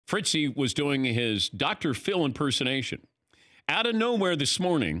Fritzy was doing his Dr. Phil impersonation. Out of nowhere this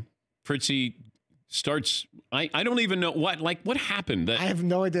morning, Fritzy starts, I don't even know what happened. I have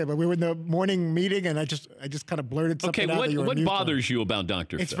no idea, but we were in the morning meeting, and I just kind of blurted something out. Okay, what bothers you about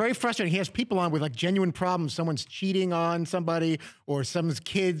Dr. Phil? It's very frustrating. He has people on with like genuine problems. Someone's cheating on somebody, or someone's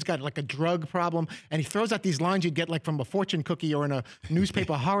kid's got like a drug problem, and he throws out these lines you'd get like from a fortune cookie or in a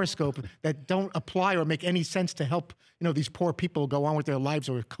newspaper horoscope that don't apply or make any sense to help, these poor people go on with their lives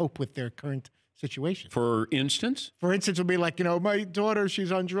or cope with their current situation. For instance? For instance, would be like, my daughter,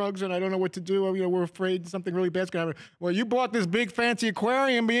 she's on drugs and I don't know what to do. We're afraid something really bad's going to happen. Well, you bought this big fancy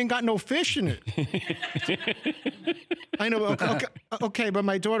aquarium, but you ain't got no fish in it. I know. Okay, but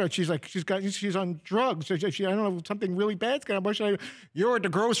my daughter, she's on drugs. I don't know, something really bad's going to happen. You're at the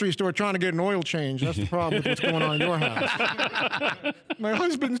grocery store trying to get an oil change. That's the problem with what's going on in your house. My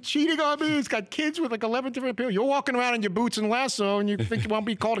husband's cheating on me. He's got kids with like 11 different people. You're walking around in your boots and lasso and you think you won't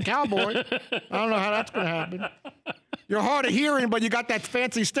be called a cowboy. I don't know how that's going to happen. You're hard of hearing, but you got that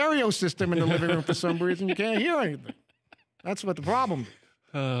fancy stereo system in the living room for some reason. You can't hear anything. That's what the problem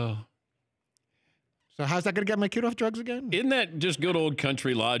is. So how's that going to get my kid off drugs again? Isn't that just good old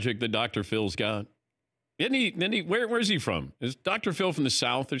country logic that Dr. Phil's got? Isn't he, where's he from? Is Dr. Phil from the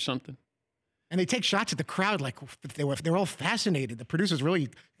South or something? And they take shots at the crowd like they're all fascinated. The producers really,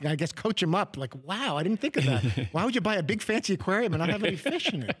 I guess, coach him up. Like, wow, I didn't think of that. Why would you buy a big fancy aquarium and not have any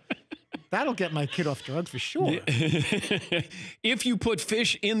fish in it? That'll get my kid off drugs for sure. If you put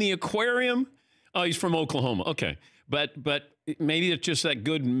fish in the aquarium, oh, he's from Oklahoma. Okay, but maybe it's just that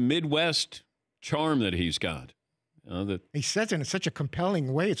good Midwest charm that he's got. He says it in such a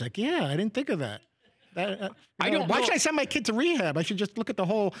compelling way. It's like, yeah, I didn't think of that. Why should I send my kid to rehab? I should just look at the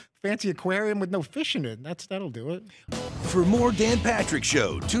whole fancy aquarium with no fish in it. That'll do it. For more Dan Patrick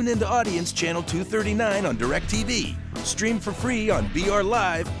Show, tune into Audience Channel 239 on DirecTV. Stream for free on BR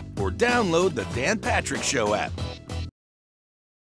Live or download the Dan Patrick Show app.